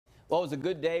Well, it was a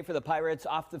good day for the Pirates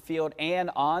off the field and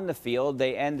on the field.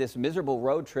 They end this miserable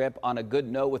road trip on a good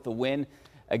note with the win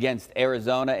against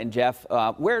Arizona. And, Jeff,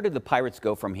 where do the Pirates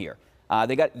go from here?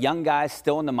 They got young guys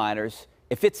still in the minors.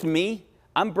 If it's me,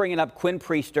 I'm bringing up Quinn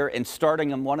Priester and starting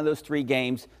him one of those 3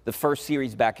 games, the first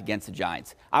series back against the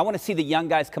Giants. I want to see the young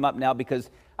guys come up now because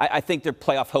I think their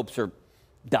playoff hopes are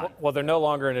done. Well, they're no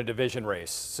longer in a division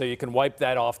race, so you can wipe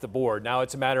that off the board. Now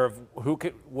it's a matter of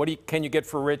can you get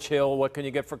for Rich Hill? What can you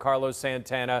get for Carlos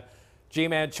Santana?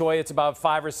 G-Man Choi, it's about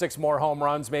 5 or 6 more home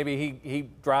runs. Maybe he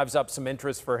drives up some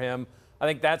interest for him. I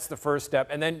think that's the first step.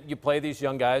 And then you play these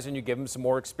young guys and you give them some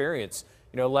more experience.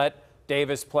 You know, let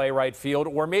Davis play right field,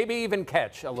 or maybe even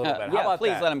catch a little bit. How about please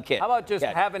that? let him catch. How about just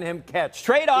having him catch?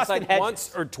 Trade Austin Hedges.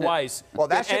 Once or twice. Well,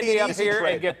 that should be an easy here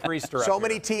trade. And get Priester So up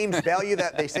many here. teams value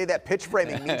that. They say that pitch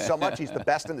framing means so much. He's the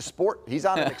best in the sport. He's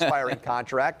on an expiring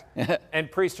contract.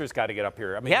 And Priester's got to get up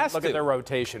here. I mean, look at their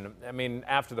rotation. I mean,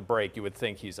 after the break, you would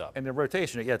think he's up. And the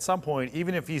rotation, yeah, at some point,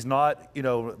 even if he's not, you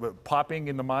know, popping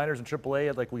in the minors and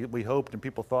AAA like we hoped and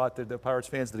people thought that the Pirates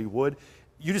fans that he would,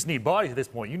 you just need bodies at this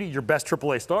point. You need your best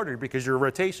AAA starter because your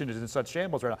rotation is in such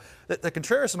shambles right now. The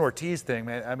Contreras and Ortiz thing,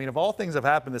 man, I mean, of all things have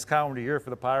happened this calendar year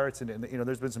for the Pirates, and you know,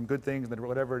 there's been some good things, and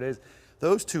whatever it is,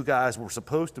 those 2 guys were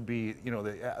supposed to be, you know,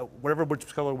 whatever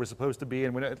which Keller was supposed to be,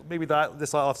 and maybe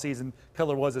this offseason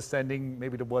Keller was ascending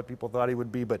maybe to what people thought he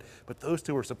would be, but those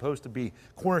 2 were supposed to be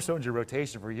cornerstones of your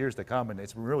rotation for years to come, and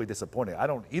it's really disappointing. I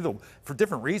don't either, for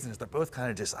different reasons, they're both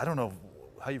kind of just, I don't know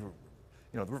how you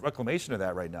know, the reclamation of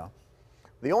that right now.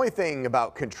 The only thing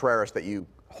about Contreras that you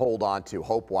hold on to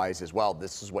hope-wise as well,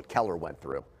 this is what Keller went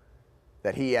through,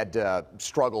 that he had to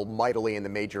struggle mightily in the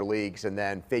major leagues and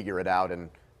then figure it out,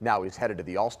 and now he's headed to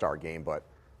the All-Star game. But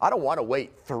I don't want to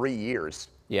wait 3 years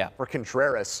for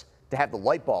Contreras to have the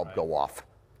light bulb go off,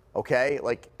 okay?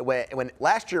 Like, when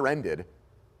last year ended,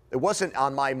 it wasn't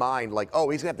on my mind like,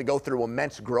 oh, he's going to have to go through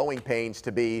immense growing pains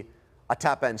to be a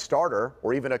top-end starter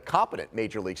or even a competent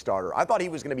major league starter. I thought he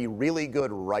was going to be really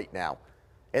good right now.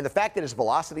 And the fact that his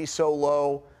velocity is so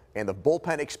low and the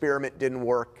bullpen experiment didn't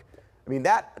work, I mean,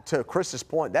 that, to Chris's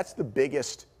point, that's the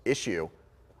biggest issue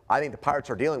I think the Pirates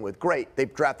are dealing with. Great,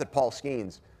 they've drafted Paul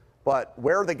Skeens, but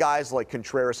where are the guys like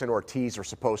Contreras and Ortiz are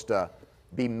supposed to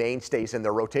be mainstays in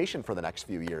their rotation for the next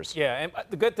few years? Yeah, and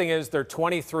the good thing is they're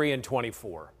 23 and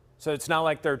 24. So it's not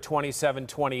like they're 27,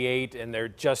 28, and they're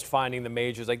just finding the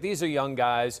majors. Like, these are young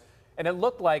guys. And it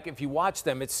looked like, if you watch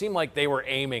them, it seemed like they were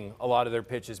aiming a lot of their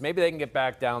pitches. Maybe they can get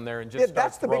back down there and just start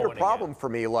that's the bigger throwing problem again. for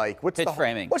me. Like, what's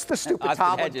framing. What's the stupid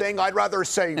Tomlin thing? I'd rather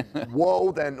say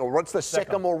whoa than, or what's the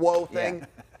sick 'em or whoa thing?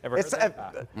 Ever heard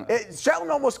that?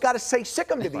 Sheldon almost got to say sick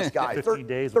 'em to these guys. 15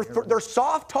 days. They're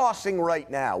soft tossing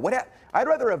right now. I'd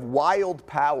rather have wild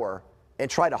power and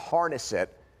try to harness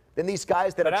it than these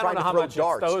guys that are trying to throw darts. I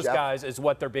don't know how much it's those guys is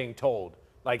what they're being told.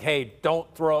 Like, hey,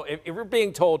 don't throw. If you're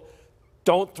being told,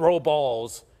 don't throw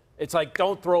balls. It's like,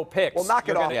 don't throw picks. Well, knock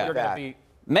it off. You're going to be.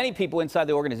 Many people inside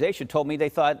the organization told me they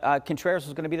thought Contreras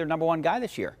was going to be their #1 guy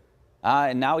this year.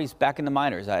 And now he's back in the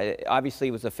minors. Obviously,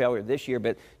 it was a failure this year,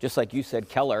 but just like you said,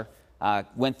 Keller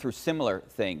went through similar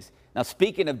things. Now,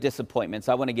 speaking of disappointments,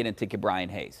 I want to get into Brian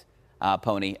Hayes.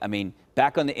 Pony, I mean,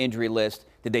 back on the injury list,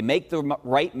 did they make the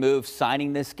right move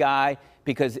signing this guy?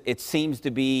 Because it seems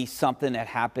to be something that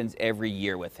happens every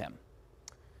year with him.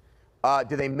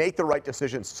 Did they make the right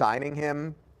decision signing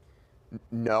him?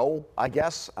 No, I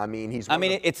guess. I mean,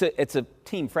 it's a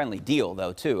team-friendly deal,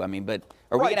 though, too. I mean, but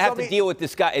are we going to have to deal with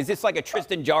this guy? Is this like a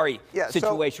Tristan Jarry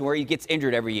situation where he gets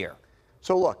injured every year?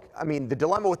 So, look, I mean, the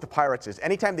dilemma with the Pirates is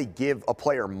anytime they give a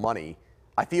player money,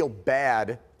 I feel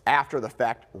bad after the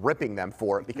fact ripping them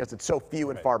for it because it's so few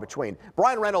and far between.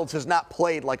 Brian Reynolds has not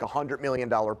played like a $100 million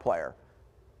player.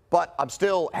 But I'm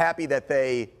still happy that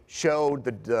they showed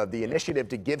the initiative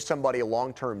to give somebody a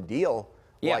long-term deal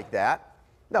like that.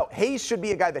 No, Hayes should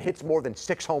be a guy that hits more than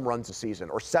 6 home runs a season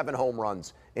or 7 home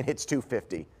runs and hits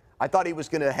 250. I thought he was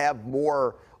going to have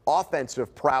more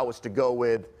offensive prowess to go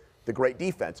with the great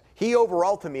defense. He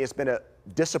overall, to me, has been a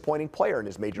disappointing player in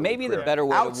his major league career. Maybe the better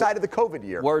way outside of the COVID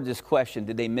year. Word this question,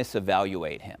 did they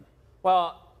misevaluate him?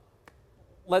 Well,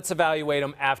 let's evaluate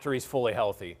him after he's fully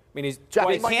healthy. I mean, he's can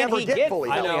he get fully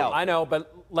healthy? I know,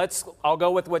 but I'll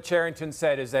go with what Cherington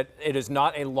said, is that it is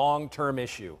not a long-term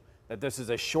issue, that this is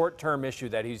a short-term issue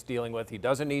that he's dealing with. He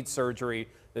doesn't need surgery.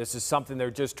 This is something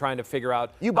they're just trying to figure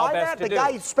out. You buy that? The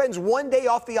guy spends 1 day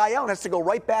off the IL and has to go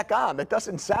right back on. That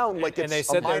doesn't sound like it's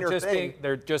a minor thing.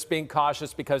 They're just being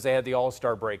cautious because they had the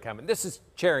All-Star break coming. This is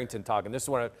Cherington talking. This is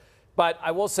what But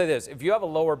I will say this, if you have a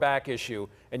lower back issue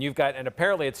and you've got, and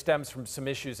apparently it stems from some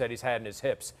issues that he's had in his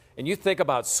hips, and you think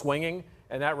about swinging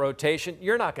and that rotation,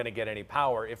 you're not going to get any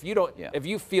power. If you don't, if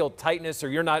you feel tightness or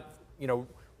you're not,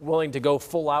 willing to go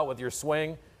full out with your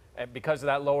swing, and because of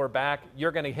that lower back,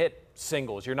 you're going to hit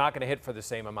singles. You're not going to hit for the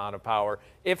same amount of power.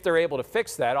 If they're able to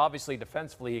fix that, obviously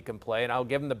defensively he can play, and I'll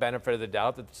give him the benefit of the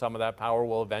doubt that some of that power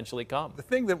will eventually come. The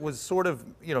thing that was sort of,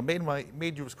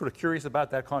 made you sort of curious about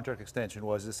that contract extension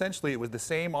was essentially it was the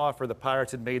same offer the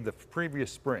Pirates had made the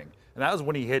previous spring. And that was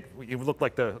when he looked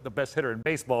like the best hitter in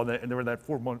baseball, and there were that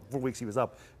 4 weeks he was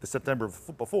up the September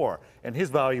before. And his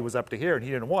value was up to here, and he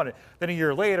didn't want it. Then a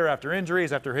year later, after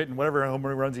injuries, after hitting whatever home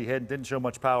runs he hit, didn't show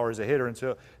much power as a hitter, and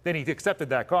so then he accepted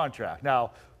that contract.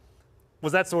 Now,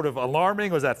 was that sort of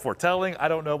alarming? Was that foretelling? I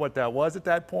don't know what that was at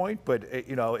that point, but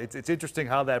it's interesting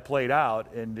how that played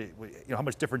out, and how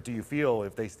much different do you feel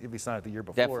if he signed it the year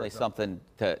before? Definitely something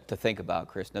to think about,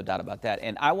 Chris. No doubt about that.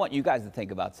 And I want you guys to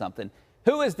think about something.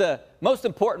 Who is the most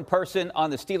important person on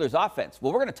the Steelers offense?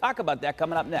 Well, we're going to talk about that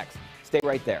coming up next. Stay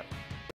right there.